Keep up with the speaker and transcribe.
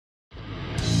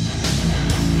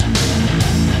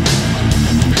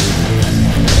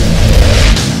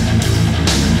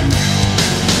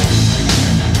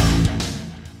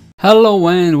Hello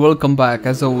and welcome back.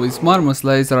 As always, my name is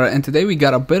Leyzar, and today we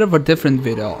got a bit of a different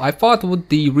video. I thought with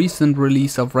the recent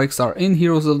release of Rexxar in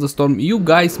Heroes of the Storm, you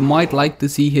guys might like to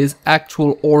see his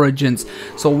actual origins.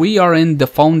 So we are in the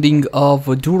founding of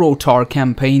a Durotar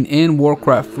campaign in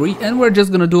Warcraft 3, and we're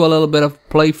just gonna do a little bit of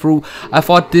playthrough. I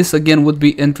thought this again would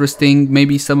be interesting.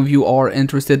 Maybe some of you are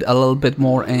interested a little bit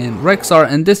more in Rexxar,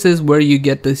 and this is where you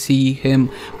get to see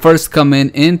him first come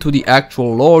into the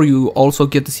actual lore. You also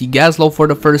get to see Gazlowe for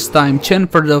the first time, Chen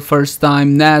for the first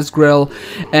time, Nazgrel,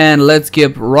 and let's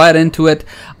get right into it.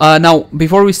 Now,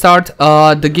 before we start,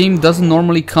 the game doesn't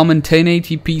normally come in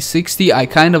 1080p 60. I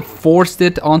kind of forced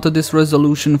it onto this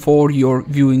resolution for your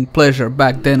viewing pleasure.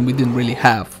 Back then we didn't really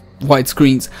have wide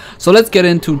screens. So let's get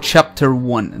into chapter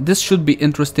 1. This should be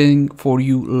interesting for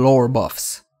you lore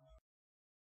buffs.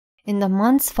 In the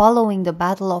months following the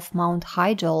Battle of Mount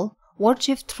Hyjal,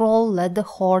 Warchief Thrall led the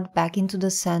Horde back into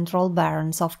the central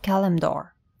barrens of Kalimdor.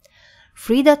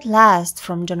 Freed at last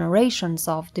from generations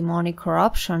of demonic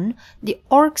corruption, the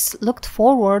orcs looked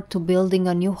forward to building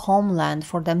a new homeland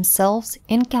for themselves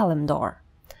in Kalimdor.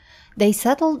 They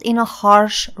settled in a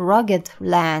harsh, rugged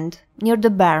land near the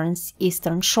Barrens'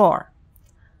 eastern shore.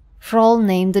 Thrall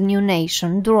named the new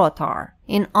nation Durotar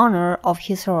in honor of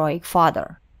his heroic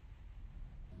father.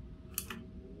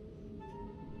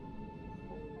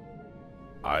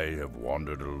 I have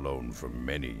wandered alone for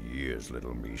many years,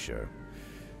 little Misha.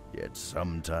 Yet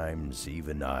sometimes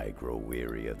even I grow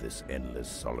weary of this endless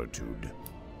solitude.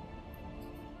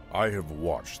 I have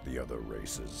watched the other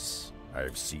races. I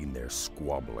have seen their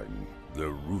squabbling,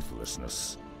 their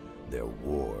ruthlessness. Their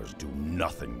wars do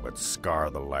nothing but scar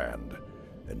the land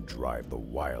and drive the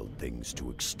wild things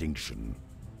to extinction.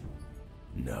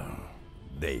 No,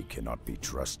 they cannot be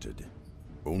trusted.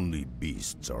 Only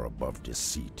beasts are above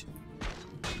deceit.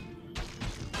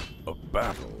 A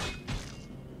battle?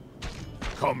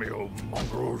 Come, you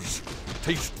mongrels.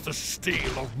 Taste the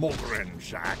steel of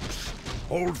Mogren's axe.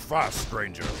 Hold fast,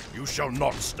 stranger. You shall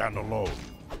not stand alone.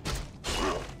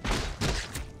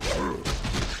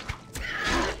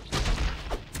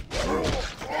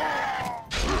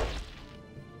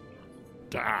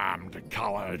 Damned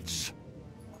cowards.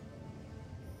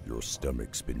 Your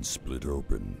stomach's been split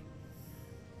open.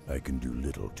 I can do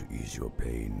little to ease your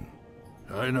pain.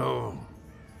 I know.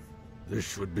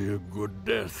 This would be a good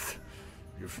death,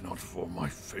 if not for my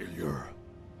failure.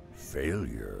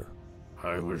 Failure?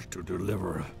 I was to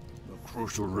deliver a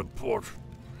crucial report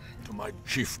to my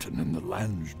chieftain in the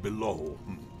lands below.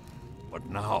 But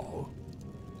now,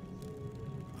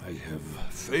 I have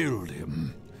failed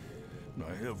him.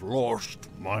 I have lost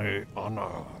my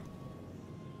honor.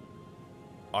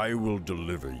 I will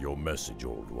deliver your message,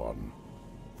 Old One.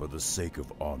 For the sake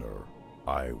of honor,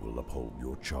 I will uphold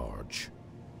your charge.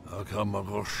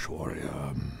 Akamagosh,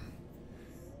 warrior.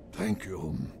 Thank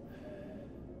you.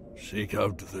 Seek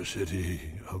out the city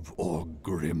of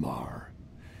Orgrimmar.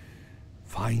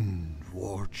 Find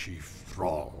Warchief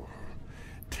Thrall.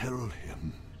 Tell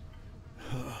him.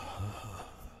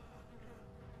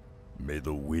 May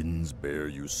the winds bear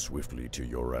you swiftly to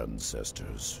your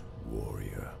ancestors,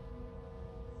 warrior.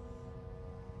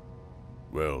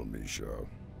 Well, Misha,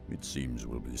 it seems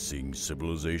we'll be seeing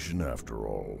civilization after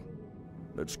all.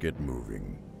 Let's get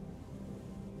moving.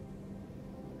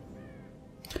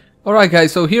 Alright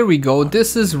guys, so here we go.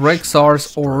 This is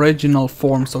Rexxar's original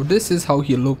form. So this is how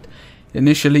he looked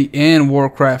initially in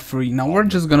Warcraft 3. Now we're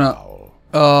just gonna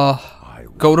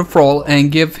go to Thrall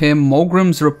and give him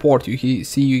Mogrim's report. You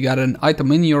see you got an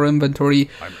item in your inventory.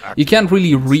 You can't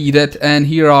really read it, and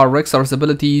here are Rexxar's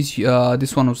abilities.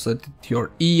 This one was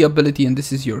your E ability, and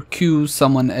this is your Q,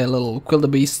 summon a little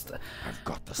wildebeest.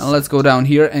 Now let's go down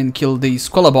here and kill the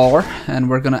Squalabar, and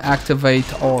we're gonna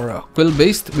activate our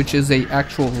wildebeest, which is a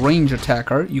actual range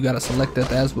attacker. You gotta select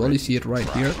it as well. You see it right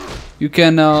here. You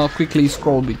can quickly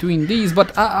scroll between these,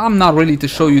 but I'm not really to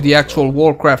show you the actual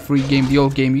Warcraft 3 game, the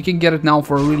old game. You can get it now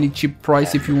for a really cheap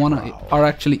price if you are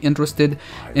actually interested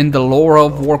in the lore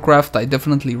of Warcraft. I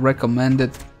definitely recommend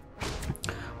it.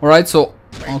 Alright, so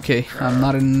okay, I'm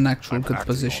not in an actual good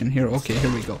position here. Okay,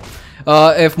 here we go.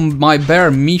 If my bear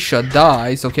Misha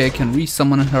dies, okay, I can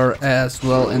resummon her as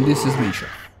well, and this is Misha.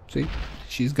 See,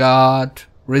 she's got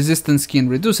resistance skin,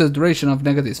 reduces duration of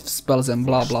negative spells, and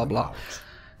blah blah blah.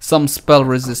 Some spell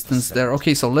resistance there.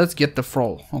 Okay, so let's get the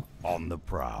Thrall. Oh. On the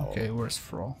prowl. Okay, where's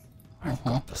Thrall?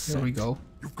 Here we go.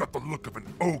 You've got the look of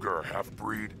an ogre,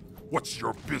 half-breed. What's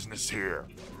your business here?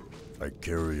 I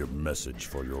carry a message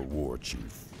for your war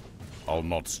chief. I'll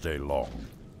not stay long.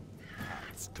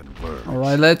 paths converge.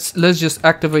 Alright, let's just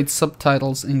activate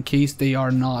subtitles in case they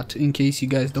are not. In case you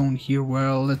guys don't hear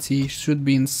well. Let's see, should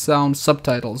be in sound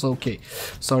subtitles. Okay,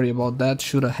 sorry about that.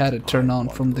 Should have had it turned on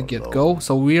from the get-go.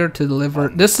 So we are to deliver.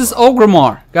 This is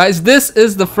Orgrimmar. Guys, this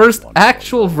is the first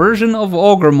actual version of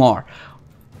Orgrimmar.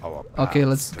 Okay,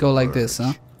 let's go like this,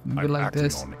 huh? Maybe like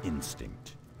this.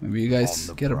 Maybe you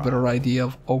guys get a better idea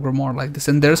of Orgrimmar like this.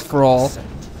 And there's Thrall.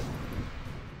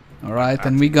 Alright,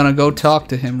 and we're gonna go talk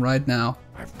to him right now.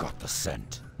 I've got the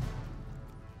scent.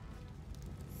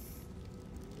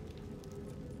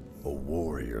 A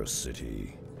warrior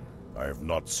city. I have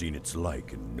not seen its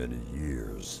like in many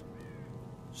years.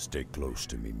 Stay close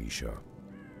to me, Misha.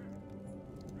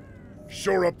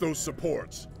 Shore up those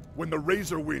supports. When the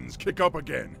Razor winds kick up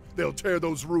again, they'll tear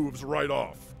those roofs right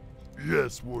off.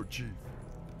 Yes, War Chief.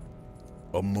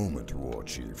 A moment, War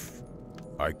Chief.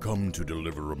 I come to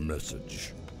deliver a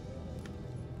message.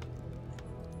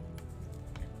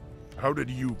 How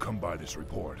did you come by this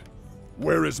report?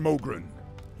 Where is Mogren?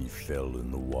 He fell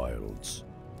in the wilds.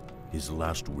 His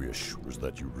last wish was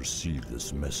that you receive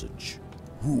this message.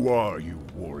 Who are you,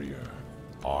 warrior?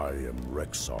 I am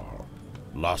Rexxar,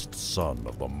 last son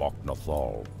of the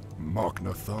Thrall.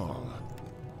 Thrall.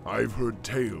 I've heard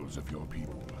tales of your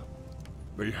people.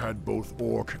 They had both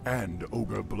orc and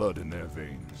ogre blood in their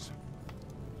veins.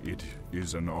 It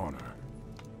is an honor.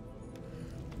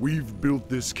 We've built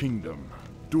this kingdom,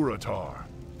 Durotar,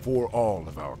 for all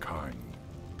of our kind.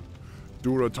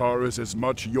 Durotar is as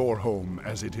much your home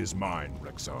as it is mine,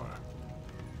 Rexxar.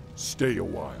 Stay a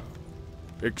while.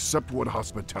 Accept what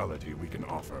hospitality we can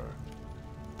offer.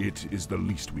 It is the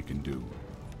least we can do.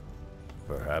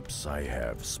 Perhaps I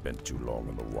have spent too long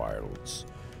in the wilds.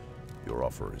 Your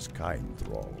offer is kind,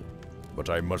 Thrall, but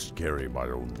I must carry my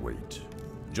own weight.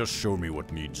 Just show me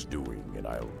what needs doing, and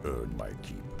I'll earn my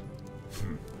keep.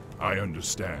 I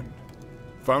understand.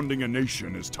 Founding a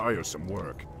nation is tiresome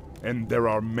work, and there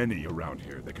are many around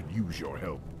here that could use your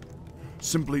help.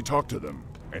 Simply talk to them,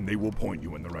 and they will point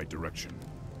you in the right direction.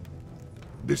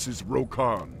 This is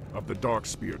Rokhan of the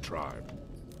Darkspear tribe.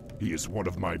 He is one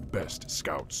of my best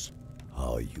scouts.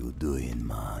 How you doing,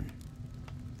 man?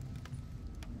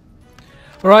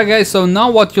 Alright guys, so now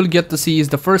what you'll get to see is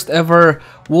the first ever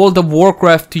World of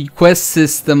Warcraft quest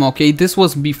system, okay? This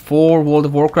was before World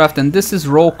of Warcraft, and this is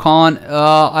Rokhan.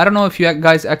 I don't know if you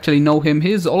guys actually know him.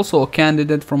 He's also a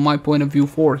candidate from my point of view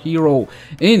for hero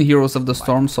in Heroes of the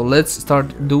Storm, so let's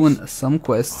start doing some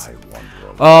quests.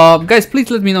 Guys, please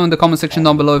let me know in the comment section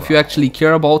down below if you actually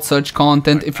care about such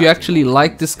content, if you actually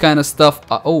like this kind of stuff.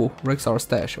 Oh, Rexxar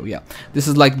stash, oh yeah, this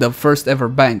is like the first ever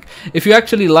bank. If you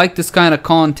actually like this kind of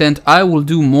content, I will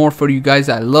do more for you guys.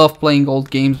 I love playing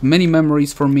old games, many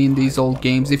memories for me in these old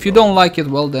games. If you don't like it,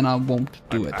 well then I won't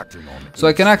do it. So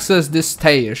I can access this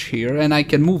stash here, and I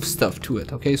can move stuff to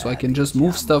it, okay? So I can just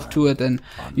move stuff to it, and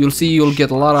you'll see you'll get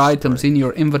a lot of items in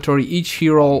your inventory. Each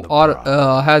hero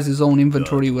has his own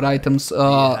inventory with items.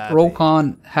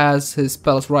 Rokhan has his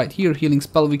spells right here. Healing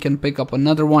spell, we can pick up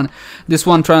another one. This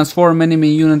one transform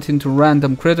enemy unit into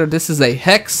random critter. This is a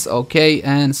hex, okay,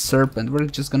 and serpent. We're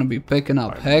just gonna be picking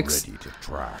up hex.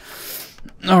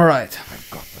 Alright,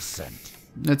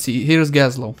 let's see, here's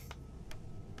Gazlowe.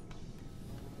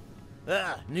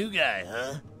 Ah, new guy,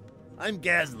 huh? I'm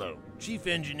Gazlowe, chief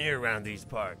engineer around these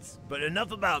parts. But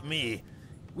enough about me.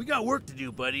 We got work to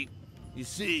do, buddy. You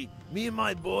see, me and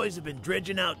my boys have been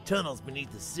dredging out tunnels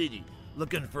beneath the city,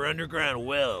 looking for underground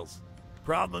wells.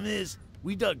 Problem is,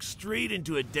 we dug straight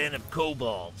into a den of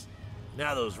kobolds.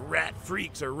 Now those rat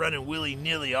freaks are running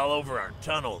willy-nilly all over our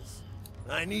tunnels.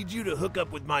 I need you to hook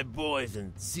up with my boys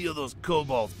and seal those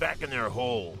kobolds back in their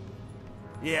hole.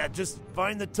 Yeah, just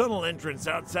find the tunnel entrance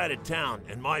outside of town,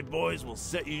 and my boys will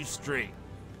set you straight.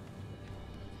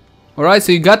 Alright,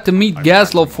 so you got to meet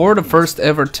Gazlowe for the first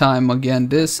ever time again.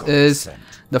 This is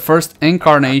the first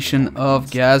incarnation of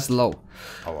Gazlowe.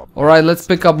 Alright, let's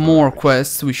pick up more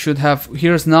quests. We should have...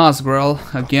 Here's Nazgrel,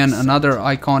 again, another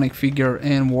iconic figure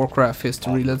in Warcraft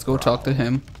history. Let's go talk to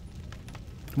him.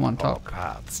 Come on, talk.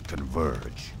 Paths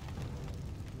converge.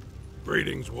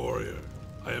 Greetings, warrior.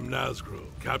 I am Nazgrel,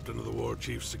 captain of the War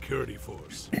Chief's security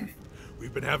force.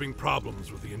 We've been having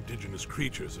problems with the indigenous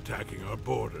creatures attacking our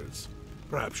borders.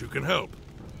 Perhaps you can help.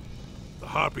 The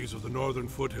Harpies of the northern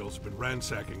foothills have been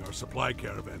ransacking our supply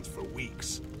caravans for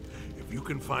weeks. If you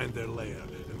can find their lair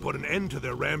and put an end to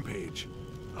their rampage,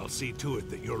 I'll see to it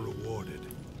that you're rewarded.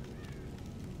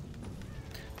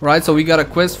 Right, so we got a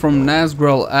quest from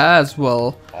Nazgrel as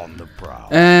well.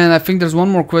 And I think there's one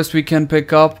more quest we can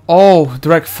pick up. Oh,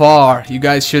 Drek'thar. You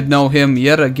guys should know him.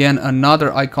 Yet again, another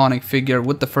iconic figure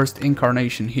with the first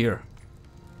incarnation here.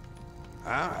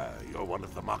 Ah, you're one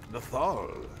one of the Thrall.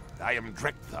 I am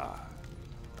Drek'thar.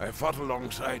 I fought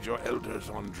alongside your elders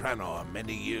on Draenor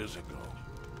many years ago.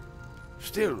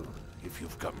 Still, if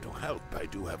you've come to help, I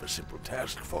do have a simple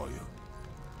task for you.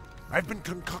 I've been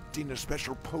concocting a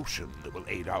special potion that will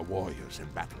aid our warriors in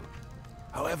battle.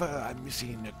 However, I'm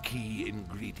missing a key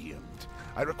ingredient.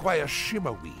 I require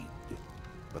shimmerweed,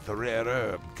 but the rare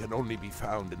herb can only be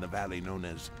found in the valley known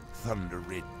as Thunder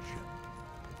Ridge.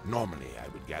 Normally, I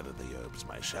would gather the herbs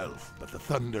myself, but the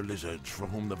thunder lizards for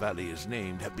whom the valley is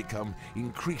named have become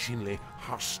increasingly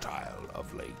hostile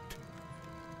of late.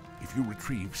 If you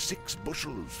retrieve 6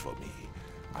 bushels for me,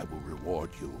 I will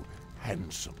reward you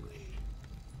handsomely.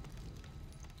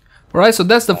 Alright, so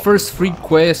that's the first 3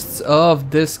 quests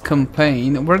of this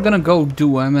campaign. We're gonna go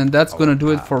do them, and that's gonna do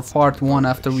it for part 1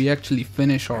 after we actually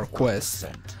finish our quest.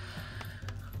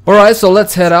 Alright, so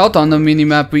let's head out. On the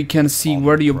minimap we can see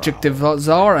where the objectives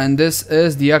are, and this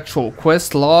is the actual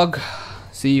quest log.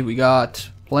 See, we got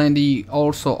plenty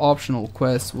also optional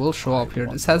quests will show up here.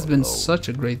 This has been such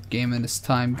a great game in this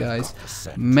time, guys.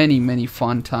 Many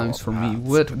fun times for me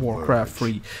with Warcraft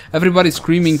 3. Everybody's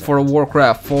screaming for a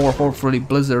Warcraft 4. Hopefully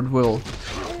Blizzard will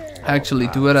actually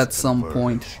do it at some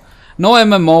point. No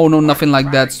MMO, no nothing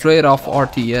like that. Straight off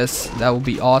RTS. That would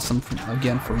be awesome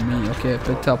again for me. Okay, I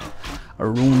picked up a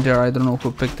rune there. I don't know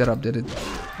who picked it up. Did it?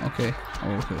 Okay.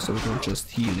 Okay, so we're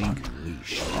just healing.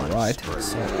 Alright,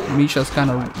 so Misha's kind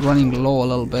of running low a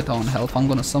little bit on health. I'm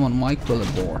gonna summon my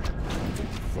Quillibor,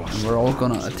 and we're all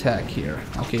gonna attack here.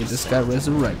 Okay, this guy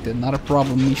resurrected. Not a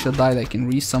problem. Misha died. I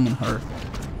can resummon her.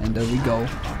 And there we go.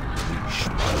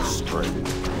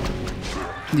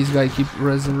 These guys keep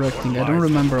resurrecting. I don't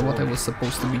remember what I was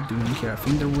supposed to be doing here. I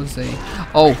think there was a...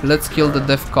 Oh, let's kill the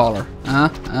Death Caller.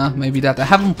 Maybe that. I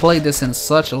haven't played this in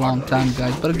such a long time,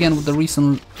 guys. But again, with the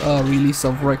recent release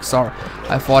of Rexxar,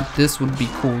 I thought this would be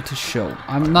cool to show.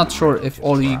 I'm not sure if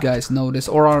all of you guys know this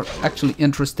or are actually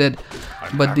interested.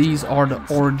 But these are the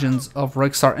origins of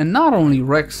Rexxar. And not only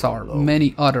Rexxar,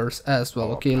 many others as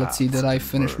well. Okay, let's see. Did I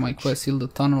finish my quest? Heal the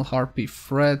tunnel, harpy,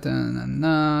 threat, and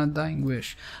dying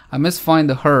wish. I must find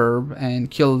the herb and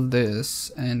kill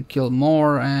this and kill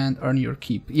more and earn your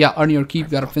keep. Yeah, earn your keep.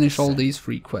 Gotta finish all these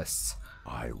 3 quests.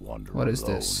 What is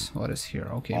this? What is here?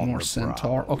 Okay, more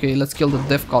centaur. Okay, let's kill the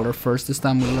Death Caller first. This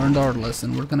time we learned our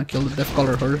lesson. We're gonna kill the Death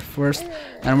Caller first,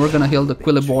 and we're gonna heal the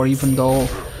Quillibor, even though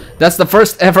that's the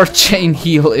first ever chain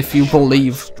heal, if you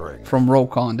believe, from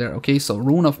Rokhan there. Okay, so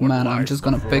Rune of Mana. I'm just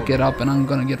gonna pick it up and I'm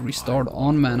gonna get restored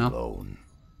on mana.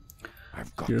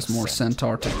 Here's more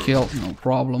centaur to kill, no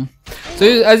problem. So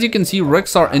as you can see,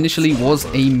 Rexxar initially was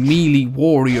a melee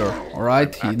warrior,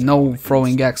 alright? No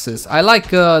throwing axes. I like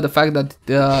the fact that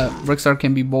Rexxar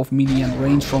can be both melee and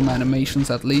range from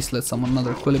animations at least. Let's summon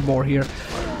another Quillibor here.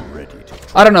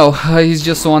 I don't know, he's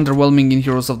just so underwhelming in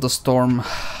Heroes of the Storm.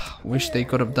 Wish they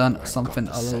could have done something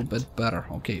a little bit better.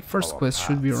 Okay, first quest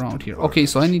should be around here. Okay,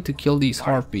 so I need to kill these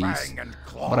harpies,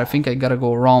 but I think I gotta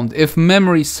go around, if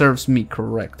memory serves me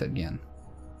correct again.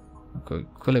 Okay,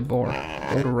 Quillibor,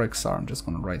 go to Rexxar. I'm just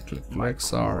gonna right click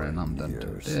Rexxar and I'm done to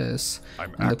this.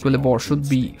 And the Quillibor should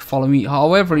be following me.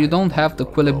 However, you don't have the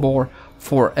Quillibor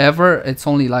forever. It's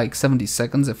only like 70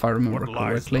 seconds if I remember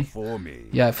correctly.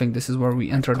 Yeah, I think this is where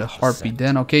we enter the harpy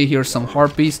den. Okay, here's some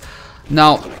harpies.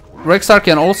 Now, Rexxar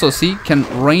can also can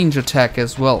range attack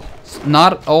as well.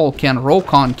 Not all can.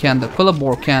 Rokhan can, the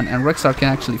Quillibor can, and Rexxar can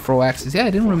actually throw axes. Yeah,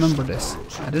 I didn't remember this.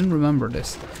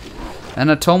 And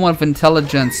a Tome of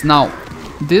Intelligence. Now,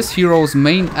 this hero's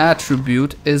main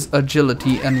attribute is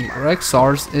agility and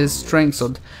Rexxar's is strength.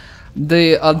 So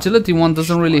the agility one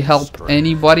doesn't really help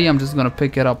anybody. I'm just gonna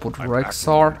pick it up with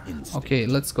Rexxar. Okay,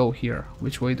 let's go here.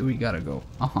 Which way do we gotta go?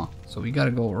 So we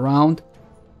gotta go around.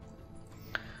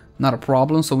 Not a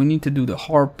problem. So we need to do the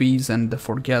harpies and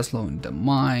for Gazlowe in the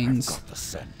mines.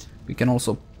 We can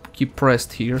also keep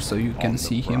pressed here so you can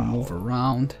see him move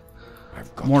around.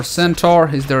 More centaur.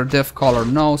 Is there a Death Caller?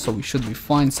 No, so we should be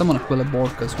fine. Summon a Quillibor,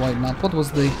 because why not? What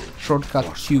was the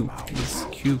shortcut? Q. Yes,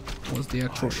 Q was the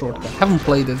actual shortcut. Haven't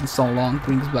played it in so long.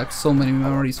 Brings back so many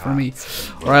memories for me.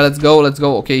 Alright, let's go, let's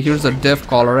go. Okay, here's a Death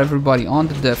Caller. Everybody on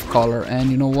the Death Caller. And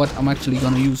you know what? I'm actually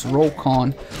gonna use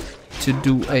Rokhan to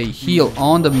do a heal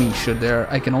on the Misha there.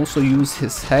 I can also use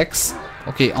his Hex,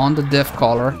 okay, on the Death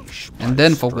Caller, and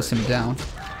then focus him down.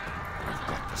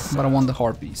 But I want the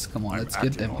harpies. Come on, let's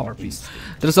get them harpies.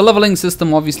 There's a leveling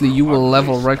system. Obviously, you will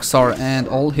level Rexxar and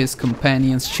all his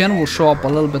companions. Chen will show up a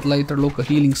little bit later. Look, a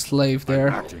healing slave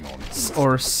there.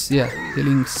 Or, yeah,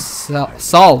 healing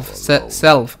self.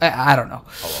 I don't know.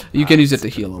 You can use it to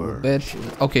heal a little bit.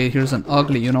 Okay, here's an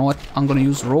ugly. You know what? I'm gonna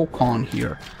use Rokhan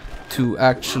here to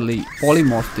actually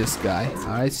polymorph this guy.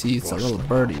 Alright, see, it's a little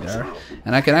birdie there.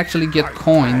 And I can actually get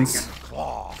coins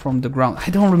from the ground. I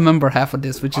don't remember half of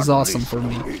this, which is awesome for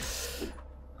me.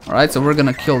 Alright, so we're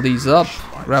gonna kill these up,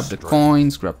 grab the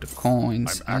coins,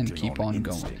 and keep on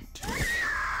going.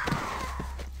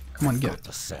 Come on, get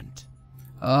it.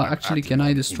 Actually, can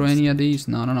I destroy any of these?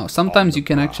 No. Sometimes you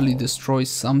can actually destroy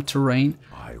some terrain.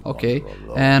 Okay,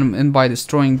 and by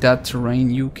destroying that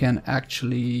terrain, you can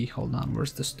actually... Hold on,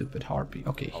 where's the stupid harpy?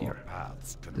 Okay, here.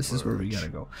 This is where we gotta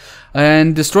go.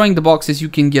 And destroying the boxes, you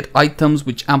can get items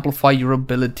which amplify your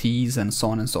abilities and so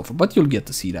on and so forth. But you'll get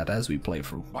to see that as we play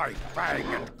through.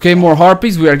 Okay, more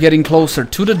harpies. We are getting closer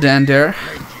to the den there.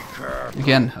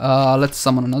 Again, let's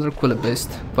summon another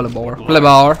Quillibauer.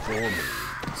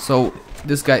 So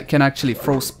this guy can actually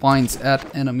throw spines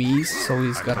at enemies, so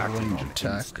he's got a range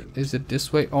attack. Is it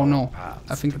this way? Oh no,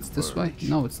 I think it's this way.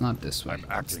 No, it's not this way.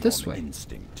 It's this way.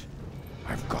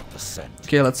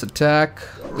 Okay, let's attack.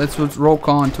 Let's use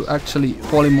Rokhan to actually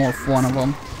polymorph one of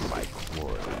them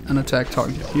and attack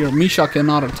target. Here, Misha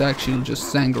cannot attack, she'll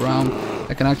just hang around.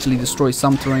 I can actually destroy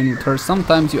some terrain with her.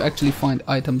 Sometimes you actually find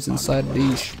items inside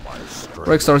these.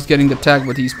 Rexxar's getting attacked,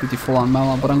 but he's pretty full on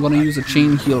mana. But I'm gonna use a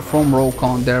chain heal from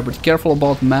Rokhan there. But careful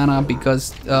about mana,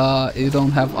 because you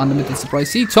don't have unlimited supply.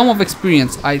 See, Tome of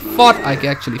Experience. I thought I could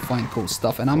actually find cool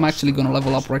stuff, and I'm actually gonna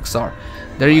level up Rexxar.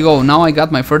 There you go. Now I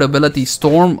got my third ability,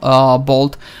 Storm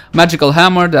Bolt. Magical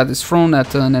hammer that is thrown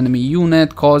at an enemy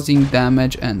unit, causing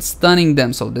damage and stunning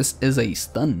them. So this is a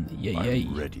stun. Yay.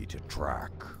 Ready to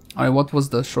track. Alright, what was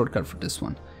the shortcut for this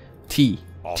one? T.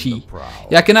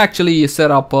 Yeah, I can actually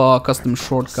set up custom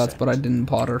shortcuts, but I didn't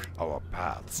bother.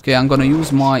 Okay, I'm gonna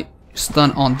use my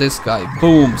stun on this guy.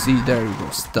 Boom! See, there you go,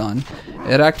 stun.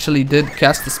 It actually did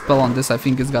cast a spell on this. I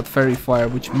think it's got Fairy Fire,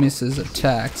 which misses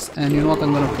attacks. And you know what?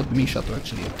 I'm gonna put Misha to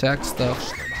actually attack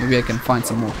stuff. Maybe I can find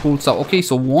some more cool stuff. Okay,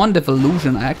 so Wand of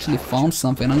Illusion. I actually found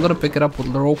something. I'm gonna pick it up with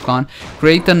Rokhan.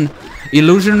 Create an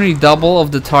illusionary double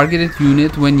of the targeted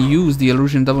unit. When used, the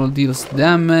illusion double deals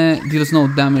no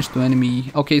damage to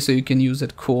enemy. Okay, so you can use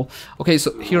it. Cool. Okay,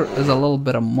 so here is a little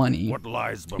bit of money.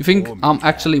 You think I'm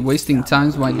actually wasting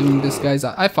time by doing this, guys?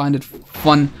 I find it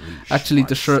fun actually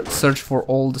to search for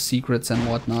all the secrets and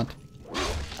whatnot.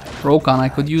 Rokhan, I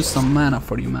could use some mana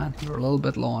for you, man. You're a little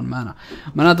bit low on mana.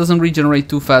 Mana doesn't regenerate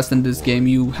too fast in this game.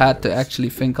 You had to actually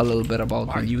think a little bit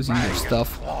about when using your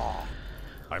stuff.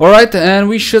 Alright, and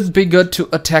we should be good to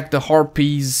attack the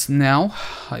harpies now,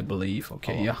 I believe.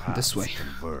 Okay, yeah, this way.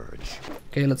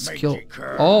 Okay, let's kill...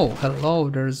 Oh, hello,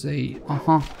 there's a...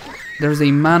 There's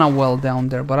a mana well down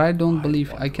there, but I don't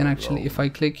believe I can actually... If I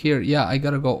click here, yeah, I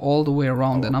gotta go all the way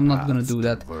around, and I'm not gonna do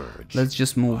that. Let's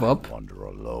just move up.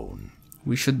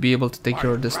 We should be able to take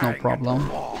care of this, no problem.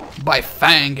 By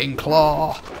Fang and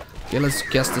Claw! Okay, let's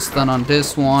cast the stun on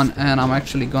this one, and I'm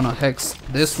actually gonna hex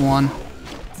this one.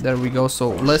 There we go, so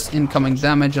less incoming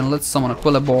damage, and let's summon a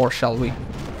Quillibauer, shall we?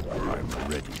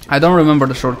 I don't remember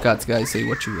the shortcuts, guys, say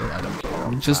what you will, I don't care.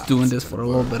 I'm just doing this for a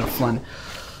little bit of fun.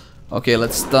 Okay,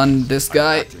 let's stun this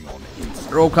guy.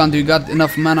 Rokhan, do you got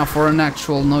enough mana for an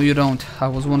actual... No, you don't. I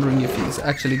was wondering if he's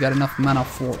actually got enough mana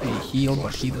for a heal,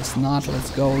 but he does not.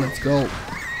 Let's go, let's go.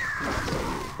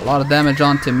 A lot of damage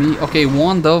onto me. Okay,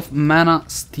 Wand of Mana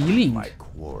Stealing.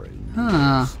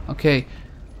 Okay.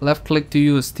 Left click to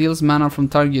use. Steals mana from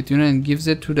target unit and gives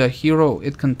it to the hero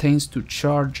it contains 2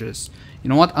 charges. You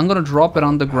know what? I'm gonna drop it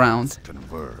on the ground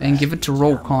and give it to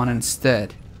Rokhan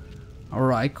instead.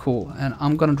 Alright, cool. And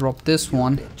I'm gonna drop this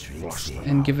one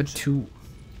and give it to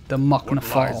the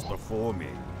Muknafal.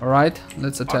 Alright,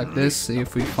 let's attack this, see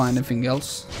if we find anything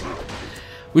else.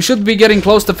 We should be getting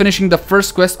close to finishing the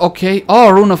first quest. Okay. Oh,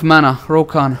 Rune of Mana.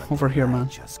 Rokhan, over here, man.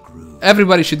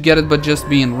 Everybody should get it, but just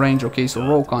be in range. Okay, so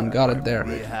Rokhan got it there.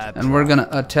 And we're gonna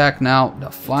attack now the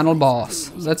final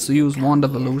boss. Let's use Wand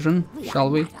of Illusion, shall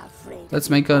we? Let's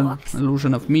make an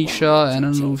illusion of Misha and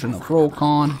an illusion of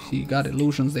Rokhan. He got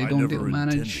illusions, they don't deal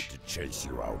damage.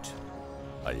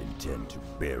 I intend to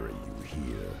bury you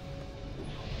here.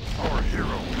 Our hero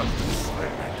has been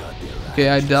slain. Okay,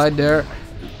 I died there.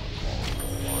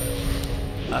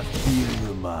 I feel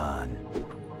you, man.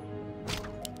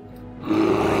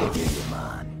 I hear you,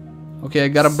 man. Okay, I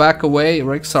gotta back away.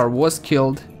 Rexxar was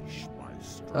killed.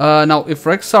 Now, if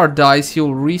Rexxar dies, he'll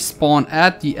respawn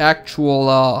at the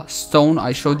actual stone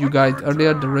I showed you guys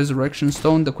earlier, the resurrection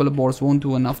stone. The Quillibauers won't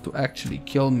do enough to actually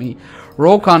kill me.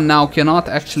 Rokhan now cannot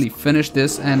actually finish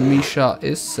this, and Misha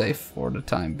is safe for the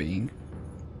time being.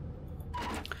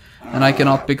 and I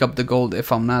cannot pick up the gold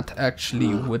if I'm not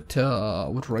actually with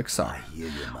Rexxar.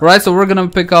 Alright, so we're gonna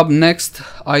pick up next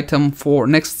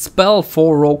spell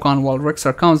for Rokhan while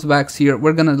Rexxar comes back here.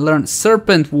 We're gonna learn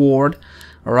Serpent Ward.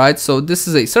 Alright, so this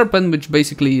is a serpent which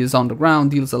basically is on the ground,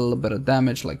 deals a little bit of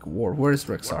damage like war. Where's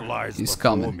Rexxar? He's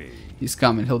coming. He's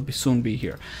coming. He'll soon be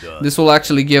here. This will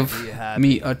actually give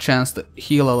me a chance to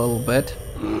heal a little bit.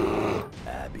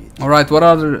 Alright, what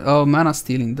other mana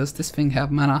stealing? Does this thing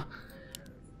have mana?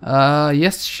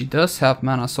 Yes, she does have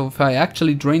mana. So if I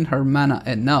actually drain her mana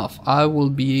enough, I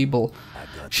will be able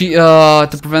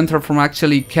to prevent her from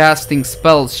actually casting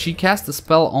spells. She cast a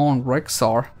spell on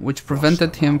Rexxar, which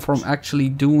prevented him from actually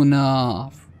doing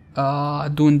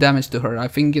damage to her. I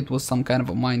think it was some kind of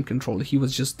a mind control. He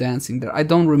was just dancing there. I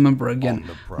don't remember again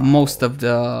most of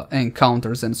the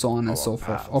encounters and so on and so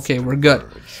forth. Okay, we're good.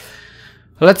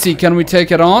 Let's see, can we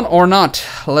take it on or not?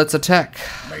 Let's attack.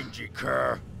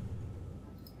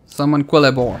 Summon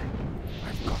Quillibor.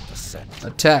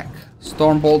 Attack.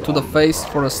 Stormbolt to the face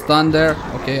for a stun there.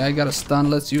 Okay, I got a stun.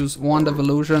 Let's use Wand of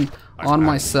Illusion on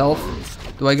myself.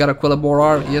 Do I got a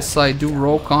Quillibor? Yes, I do.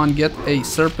 Rokhan, get a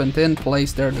serpent in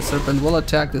place there. The serpent will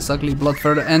attack this ugly blood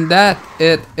further, and that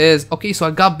it is. Okay, so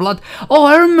I got blood. Oh,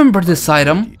 I remember this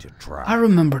item. I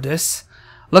remember this.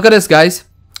 Look at this, guys.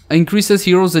 Increases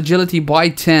hero's agility by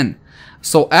 10.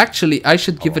 So actually, I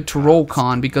should give it to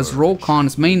Rokhan because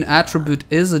Rokhan's main attribute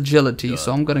is agility.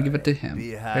 So I'm gonna give it to him.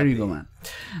 There you go, man.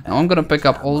 Now I'm gonna pick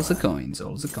up all the coins,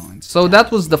 So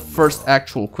that was the first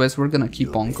actual quest. We're gonna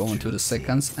keep on going to the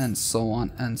seconds and so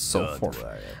on and so forth.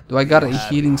 Do I got a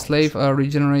healing slave?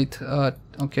 Regenerate.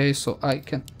 Okay, so I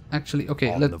can actually.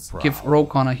 Okay, let's give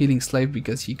Rokhan a healing slave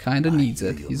because he kind of needs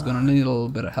it. He's gonna need a little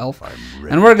bit of health,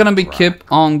 and we're gonna be keep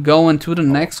on going to the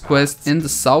next quest in the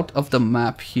south of the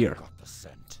map here.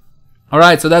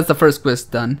 Alright, so that's the first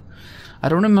quest done. I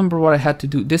don't remember what I had to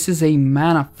do. This is a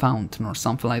mana fountain or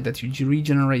something like that. You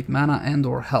regenerate mana and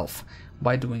or health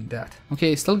by doing that.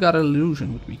 Okay, still got an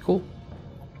illusion with me. Cool.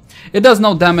 It does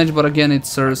no damage, but again, it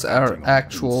serves our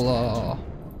actual,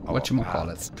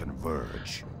 whatchamacallit.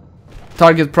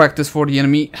 Target practice for the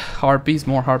enemy. Harpies,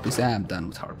 more harpies. I'm done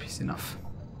with harpies, enough.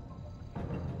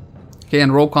 Okay,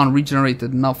 and Rokhan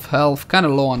regenerated enough health. Kind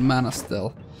of low on mana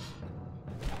still.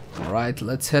 Alright,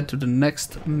 let's head to the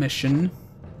next mission.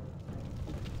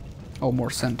 Oh, more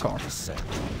centaurs.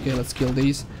 Okay, let's kill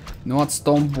these. You know what?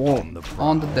 Stonebolt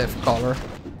on the Death Collar.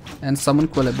 And summon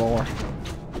Quillibor.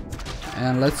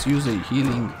 And let's use a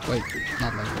healing. Wait,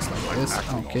 not like this, like this.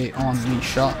 Okay, on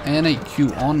Misha. And a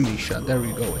Q on Misha. There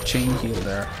we go, a chain heal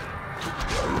there.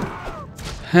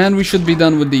 And we should be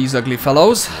done with these ugly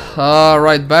fellows.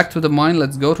 Right, back to the mine.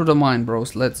 Let's go to the mine,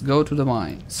 bros. Let's go to the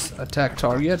mines. Attack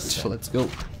target. Let's go.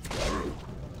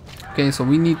 Okay, so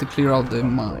we need to clear out the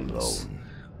mines.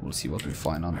 We'll see what we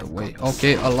find on the way.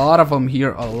 Okay, a lot of them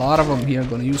here.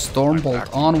 Gonna use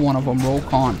Stormbolt on one of them,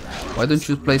 Rokhan. Why don't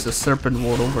you place a Serpent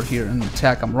Ward over here and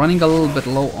attack? I'm running a little bit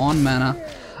low on mana.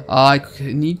 I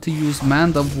need to use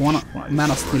mana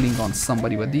stealing on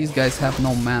somebody, but these guys have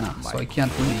no mana, so I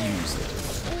can't really use it.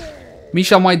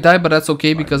 Misha might die, but that's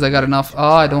okay because I got enough.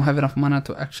 I don't have enough mana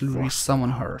to actually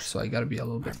resummon her, so I gotta be a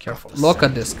little bit careful. Look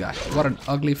at this guy. What an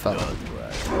ugly fellow.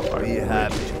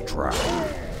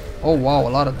 Oh wow, a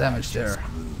lot of damage there.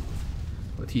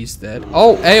 But he's dead.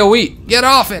 Oh, AoE! Get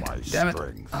off it! Damn it.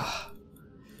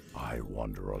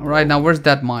 Alright, now where's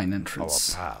that mine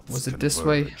entrance? Was it this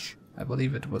way? I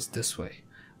believe it was this way.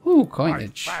 Ooh,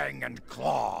 coinage.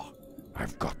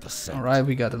 Alright,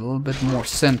 we got a little bit more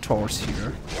centaurs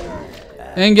here.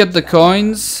 And get the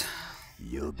coins.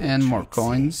 And more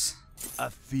coins.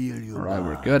 Alright,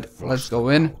 we're good. Let's go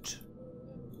in.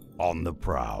 On the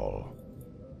prowl.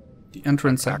 The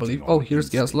entrance, I believe. Oh, here's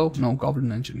Gazlowe. No,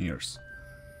 Goblin Engineers.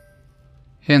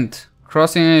 Hint.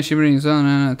 Crossing a shivering zone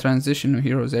and a transition to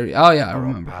heroes area. Oh yeah, I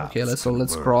remember. Okay, let's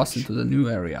cross into the new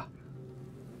area.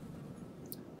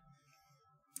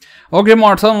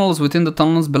 Orgrimmar tunnels. Within the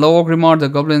tunnels below Orgrimmar, the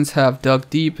goblins have dug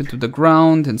deep into the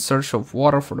ground in search of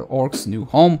water for the orcs' new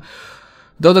home.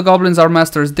 Though the goblins are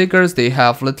masters diggers, they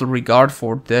have little regard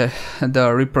for the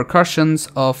repercussions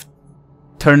of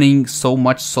turning so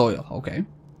much soil. Okay.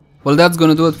 Well, that's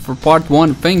gonna do it for part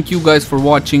 1. Thank you guys for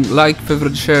watching. Like,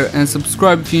 favorite, share, and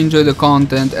subscribe if you enjoy the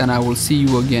content, and I will see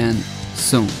you again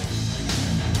soon.